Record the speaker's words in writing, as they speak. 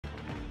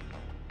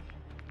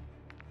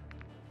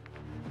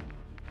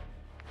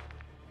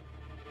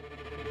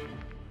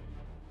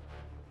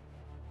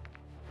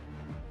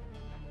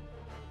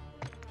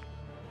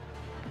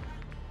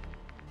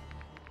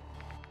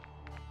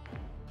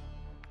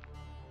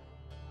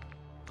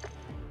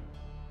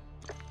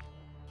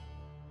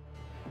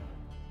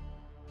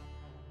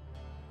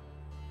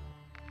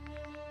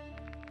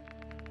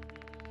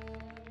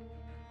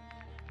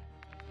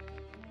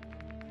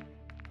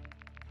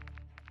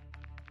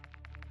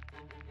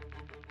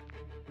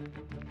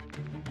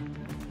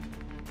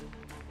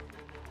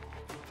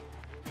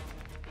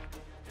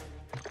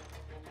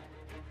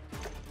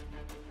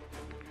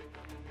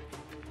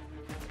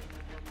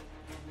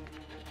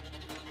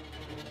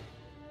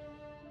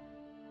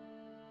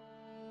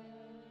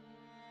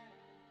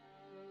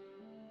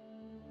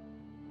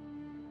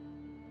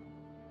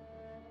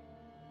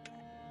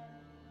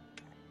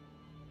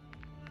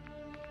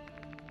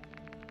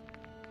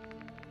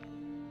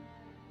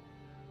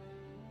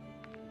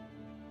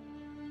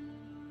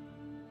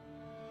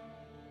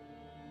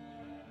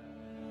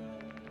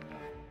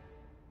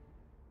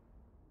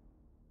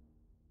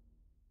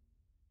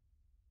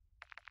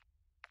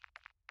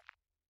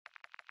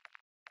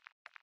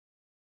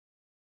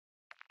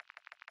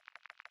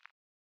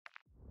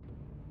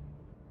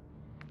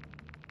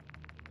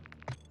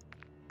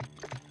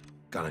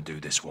Gonna do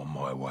this one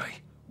my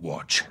way.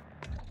 Watch.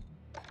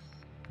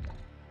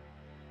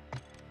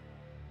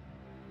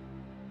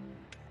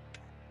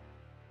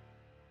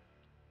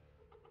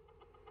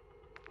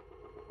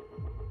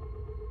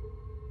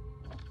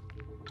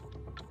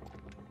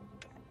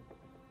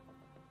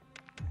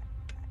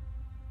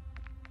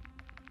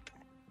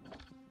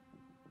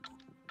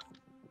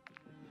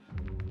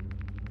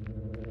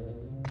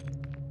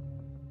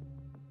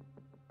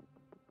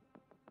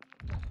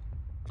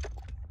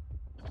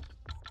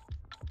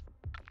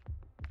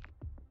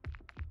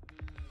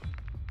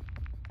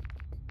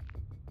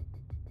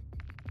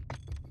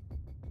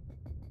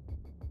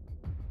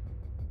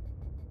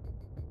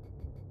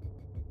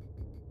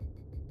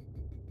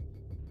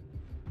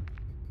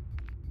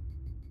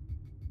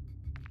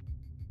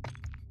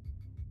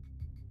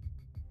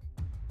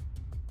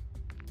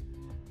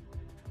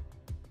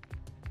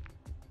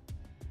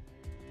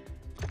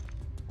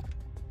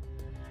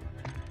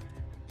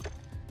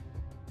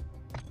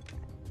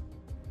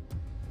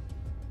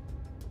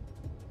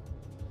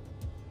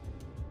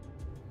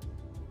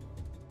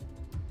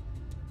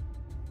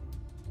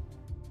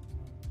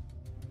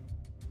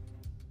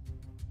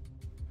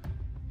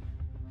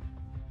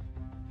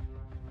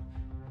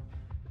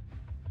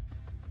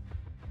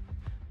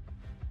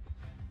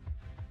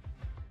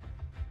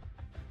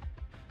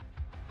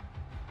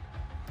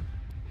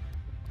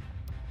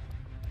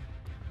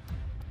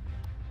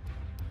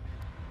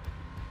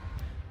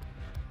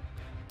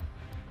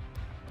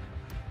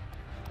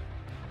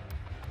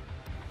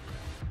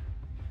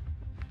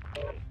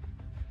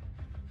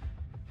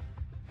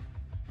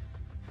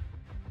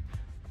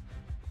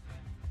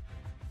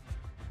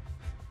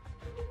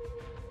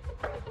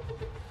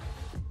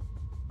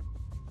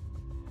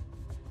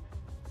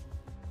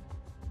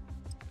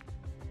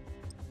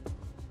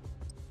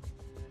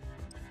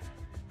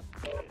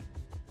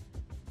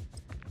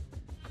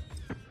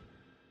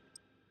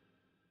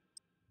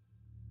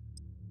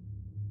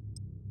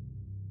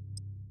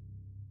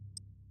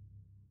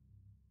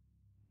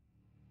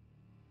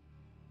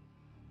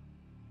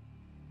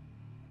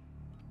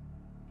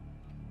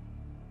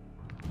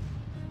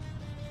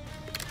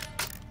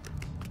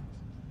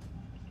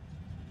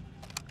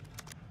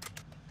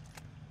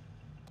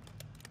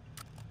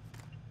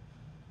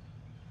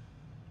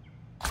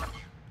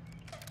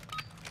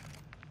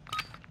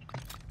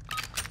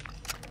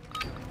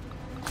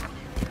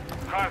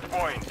 Hard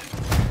point.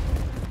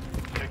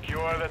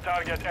 Secure the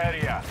target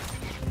area.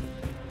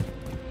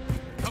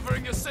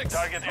 Covering your six.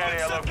 Target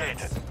area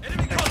located.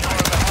 Enemy Secure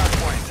contact. the hard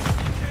point.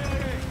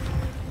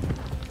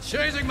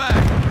 Chasing mag.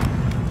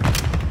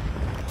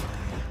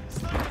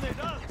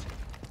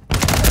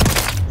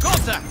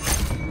 Contact.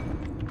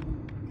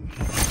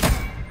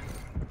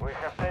 We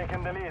have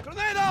taken the lead.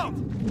 Grenade out.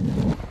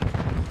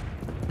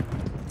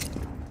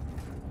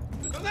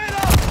 Grenade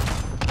out.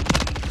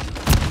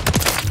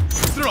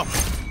 Drop.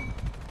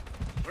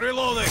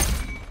 Reloading.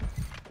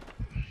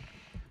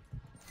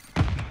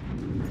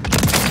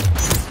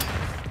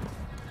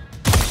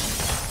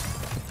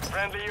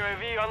 Friendly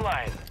UAV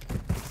online.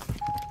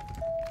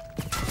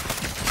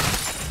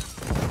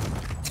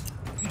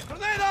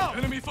 Grenade out.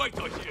 Enemy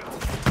fighter here.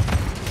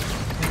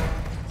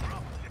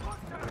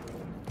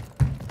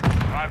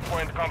 Hard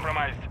point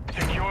compromised.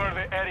 Secure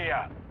the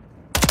area.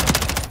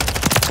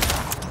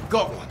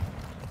 Got one.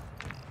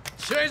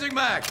 Chasing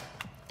mag.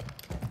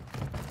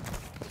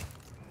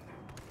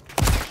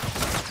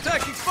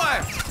 Taking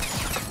fire.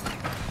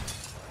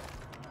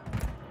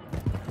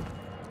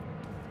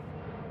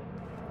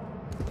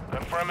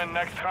 Confirming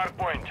next hard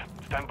point.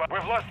 Stand by.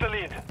 We've lost the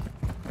lead.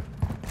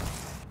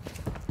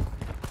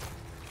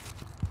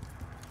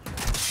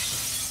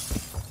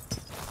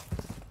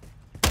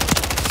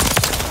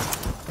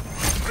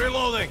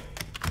 Reloading.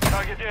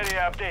 Target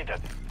area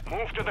updated.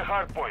 Move to the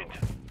hard point.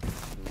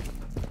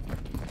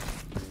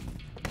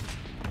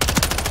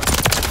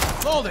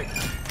 Loading.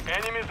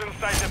 Enemies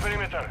inside the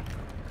perimeter.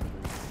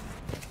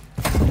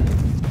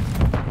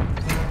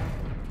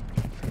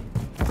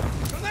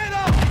 Grenade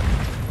out.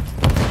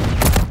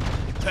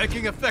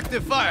 Taking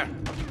effective fire.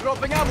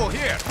 Dropping ammo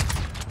here.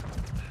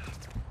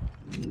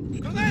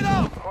 Grenade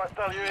out.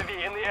 Hostile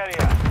UAV in the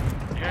area.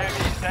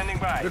 UAV standing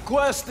by.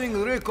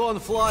 Requesting recon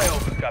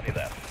flyover. Copy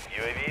that.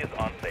 UAV is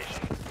on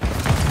station.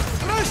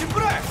 Grenade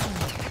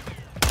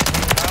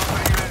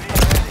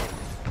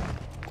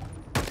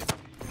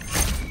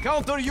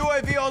Counter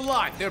UAV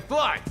online. They're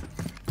blind.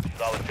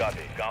 Solid copy.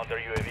 Counter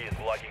UAV is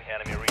blocking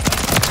enemy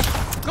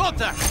recon.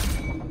 Contact!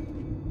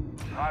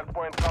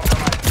 Hardpoint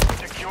compromised.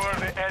 Secure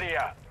the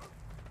area.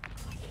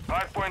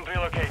 Hardpoint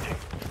relocating.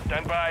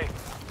 Stand by.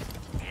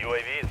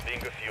 UAV is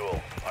being a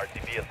fuel.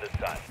 RTB at this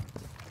time.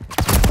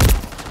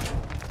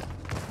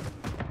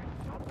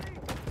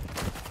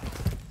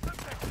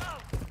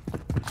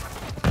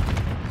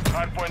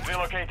 Hardpoint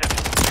relocated.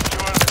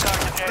 Secure the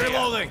target area.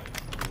 Reloading!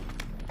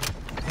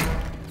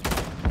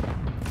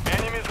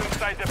 Enemies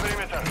inside the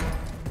perimeter.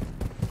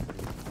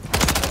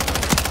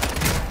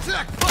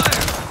 Check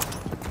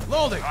fire!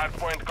 Loading!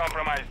 Hardpoint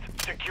compromised.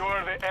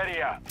 Secure the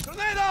area.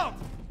 Grenade out!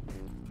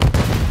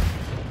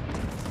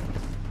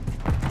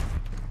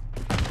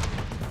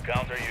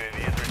 Counter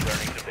UAV is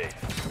returning to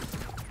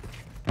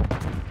base.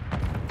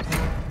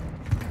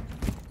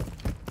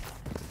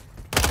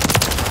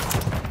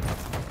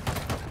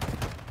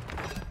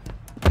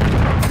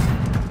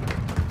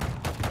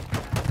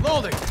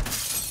 Loading!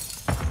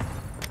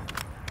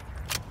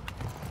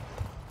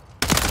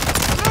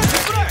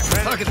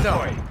 Target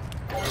down!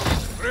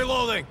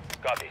 Reloading!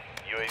 Copy.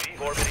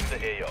 UAV orbiting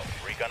the AO.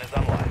 Recon is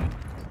online.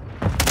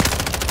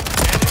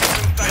 Enemies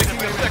inside the Taking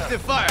perimeter.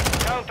 effective fire!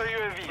 Counter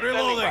UAV.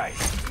 Reloading.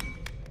 Standing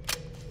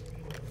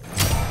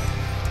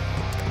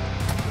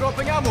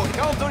Dropping ammo!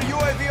 Counter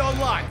UAV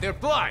online! They're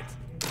blind!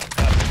 Copy.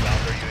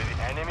 Counter UAV.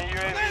 by. Enemy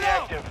UAV Grenade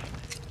out. active.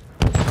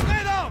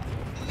 Grenade out!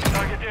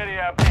 Target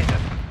area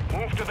updated.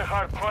 Move to the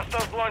hard.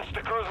 Hostiles launched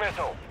the cruise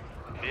missile.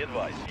 Be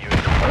advised.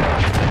 UAV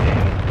orbiting the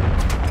AO.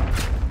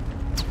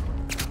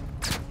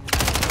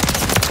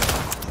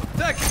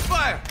 Taking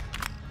fire!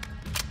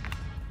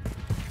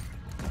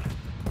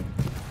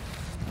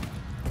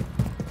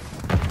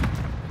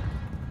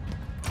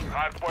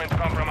 Hardpoint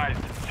compromised.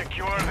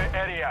 Secure the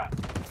area.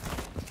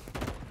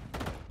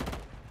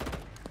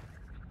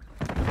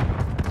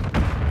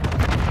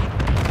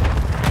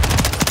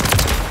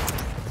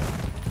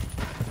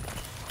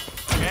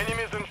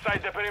 Enemies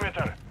inside the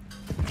perimeter.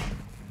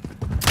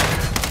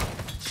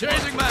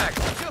 Changing mag!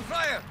 Kill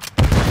fire!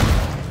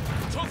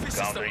 Trophy Counter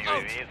system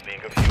out! UAV is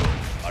being a fuel.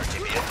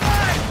 RTB at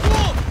Hey!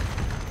 Wolf!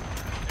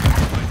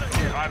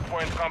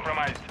 Hardpoint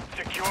compromised.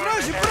 Secure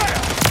Razie, the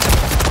area.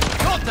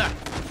 Contact!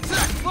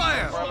 Check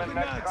fire! Permanent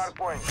next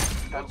hardpoint.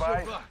 Stand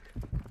by.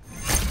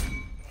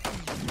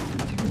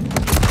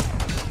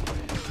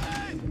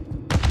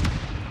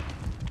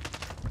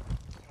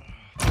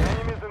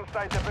 Enemies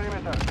inside the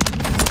perimeter.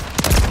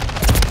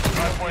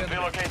 Hardpoint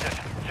relocated.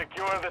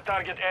 Secure the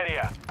target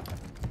area.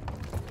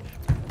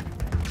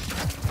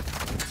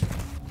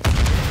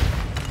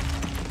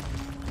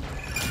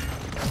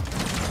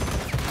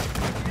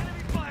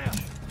 Enemy fire!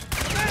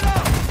 Grenade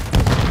out!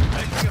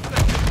 Taking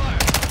effective fire!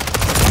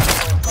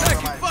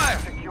 Taking Compromised. fire!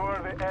 Secure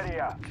the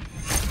area.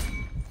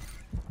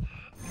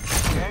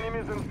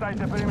 Enemies inside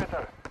the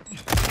perimeter.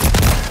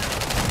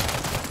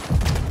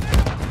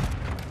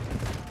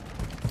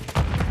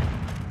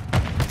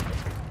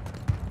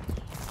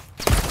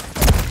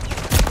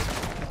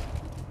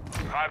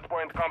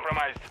 Hardpoint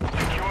compromised.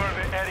 Secure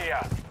the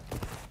area.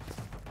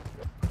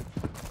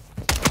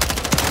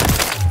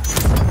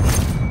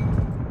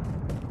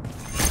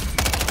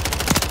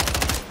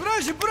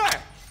 Razie, bray!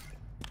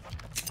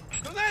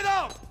 Grenade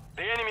out!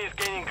 The enemy is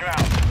gaining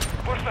ground.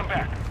 Push them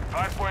back.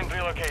 Hardpoint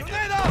relocated.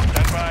 Grenade out!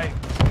 Stand by.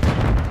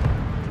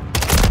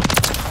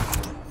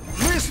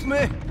 Missed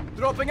me!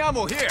 Dropping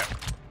ammo here!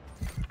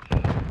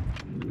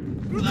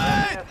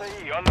 Grenade!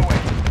 SAE on the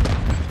way.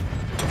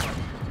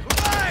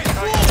 Grenade!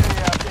 Target Wolf!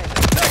 area updated.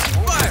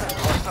 Taking fire!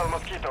 Hostile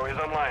Mosquito is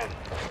online.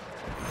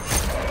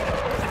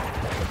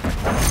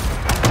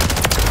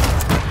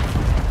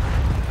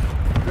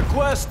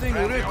 Requesting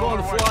Friendly recon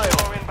Overwatch flyover.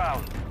 Zero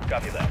inbound.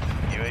 Copy that.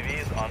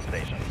 UAV is on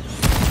station.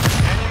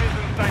 Enemies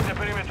inside the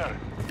perimeter.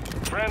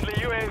 Friendly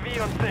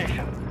UAV on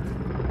station.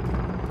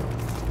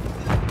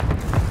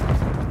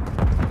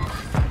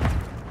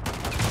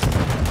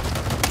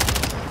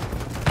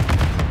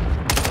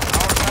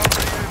 Our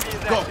counter UAV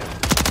is Go. active.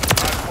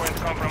 Hardpoint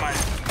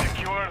compromised.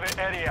 Secure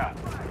the area.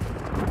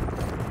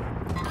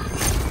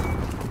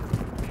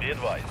 Be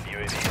advised.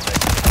 UAV is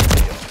exiting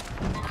the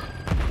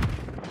AO.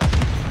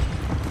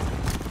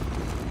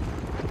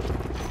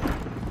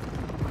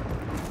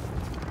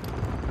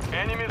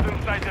 Enemies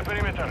inside the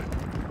perimeter.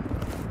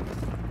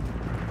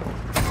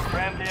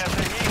 Friendly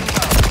SAE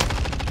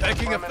inbound.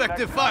 Taking Confirm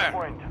effective next fire!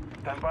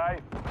 hardpoint. Stand by.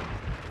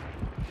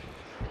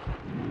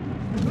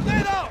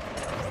 Grenade out!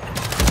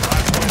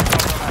 Hardpoint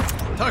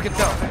compromised. Target The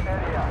down!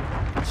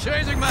 area.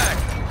 Changing mag!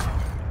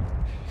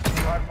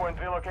 Hardpoint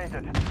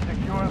relocated.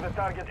 Secure the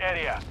target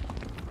area.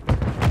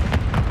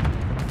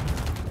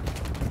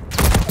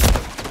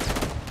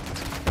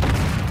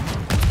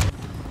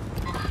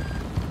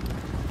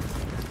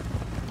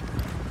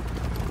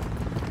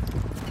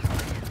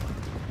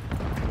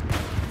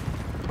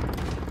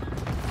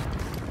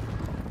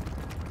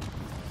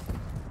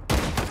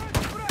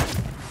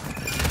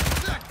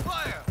 Check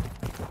fire!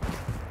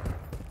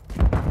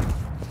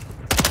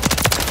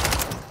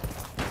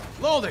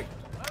 Loading!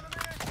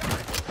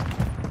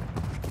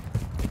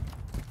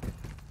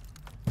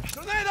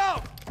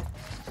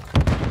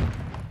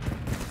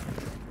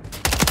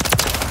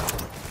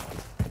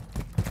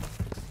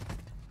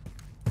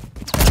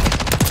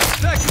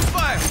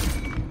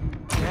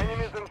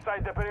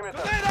 inside the perimeter.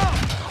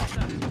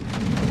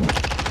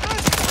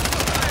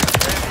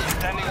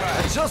 Standing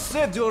by. Just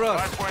said you're up.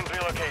 Hardpoint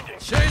relocating.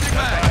 Changing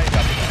back.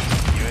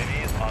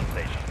 UAV is on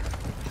station.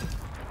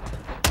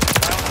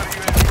 Counter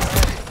UAV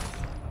ready.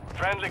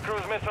 Friendly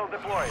cruise missile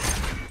deployed.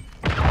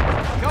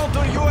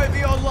 Counter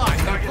UAV online.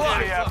 Target Fly.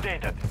 area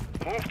updated.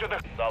 Move to the...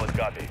 Solid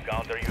copy.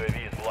 Counter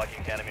UAV is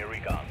blocking enemy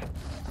recon.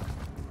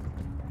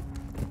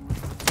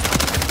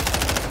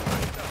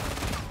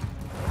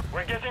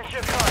 We're getting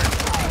hit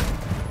hard.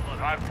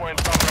 Hardpoint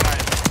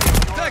compromised.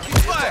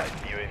 Taking fire.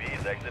 UAV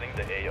is exiting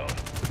the AO.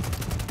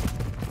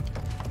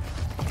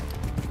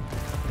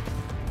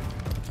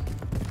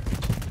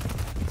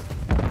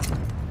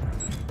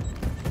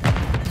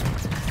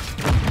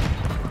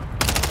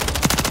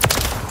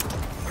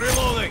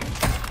 Reloading.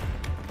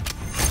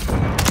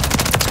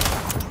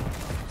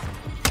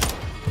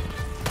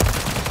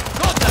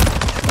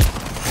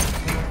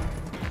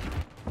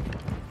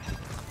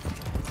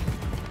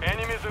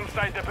 Enemies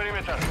inside the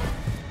perimeter.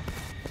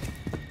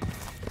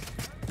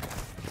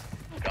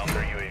 Counter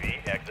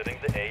UAV exiting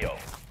the AO.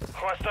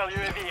 Hostile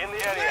UAV in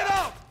the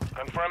area.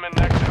 Confirming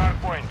next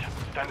hardpoint.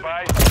 Stand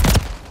by.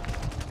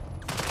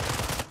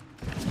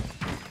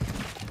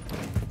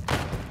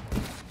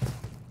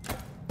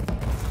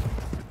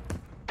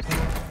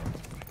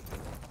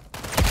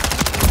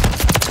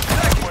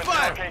 Hardpoint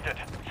located.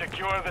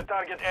 Secure the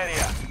target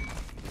area.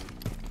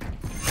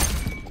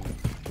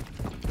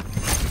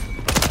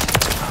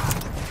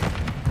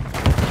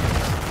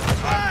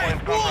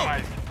 Hardpoint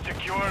compromised.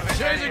 Secure the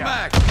Changing area.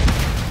 back.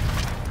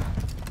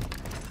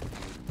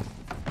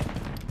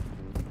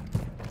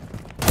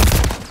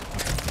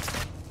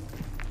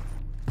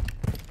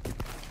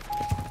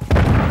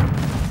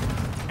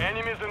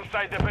 Enemies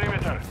inside the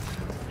perimeter.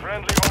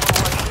 Friendly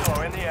Overwatch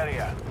Kilo in the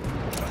area.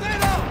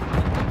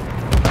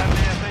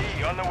 Friendly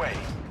SAE on the way.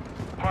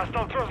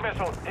 Hostile cruise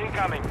missile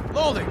incoming.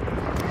 Loading.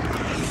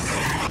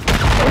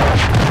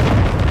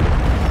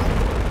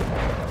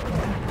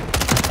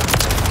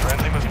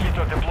 Friendly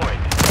Mosquito deployed.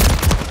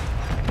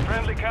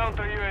 Friendly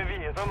counter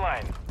UAV is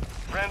online.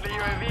 Friendly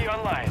UAV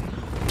online.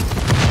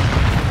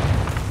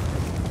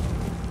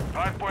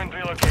 Hardpoint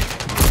relocating.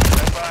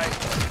 Stand by.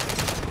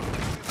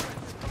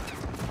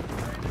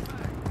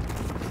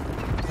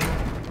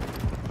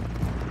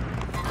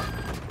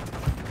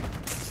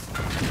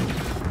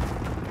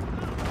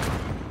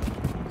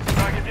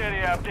 Target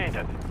area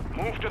updated.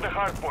 Move to the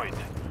hardpoint.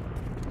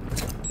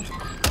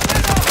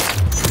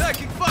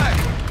 Taking fire.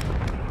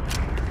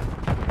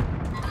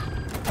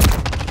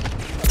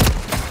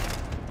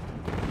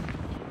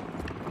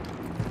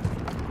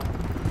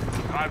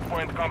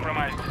 Hardpoint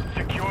compromised.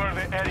 Secure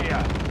the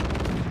area.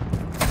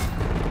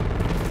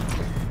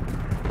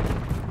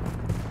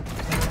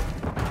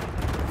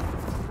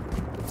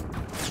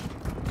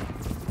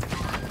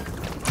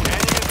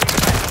 Enemies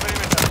inside the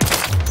perimeter.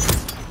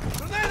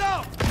 Tornado.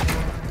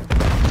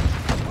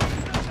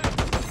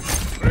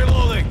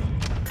 Reloading.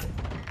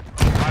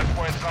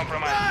 Hardpoint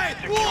compromised.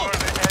 Secure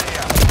the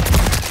area.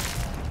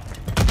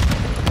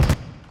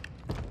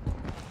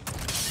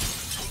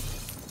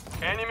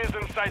 Enemies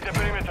inside the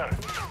perimeter.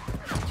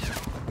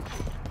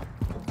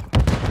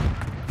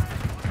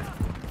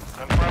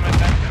 Confirming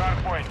next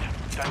hardpoint.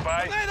 Stand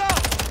by.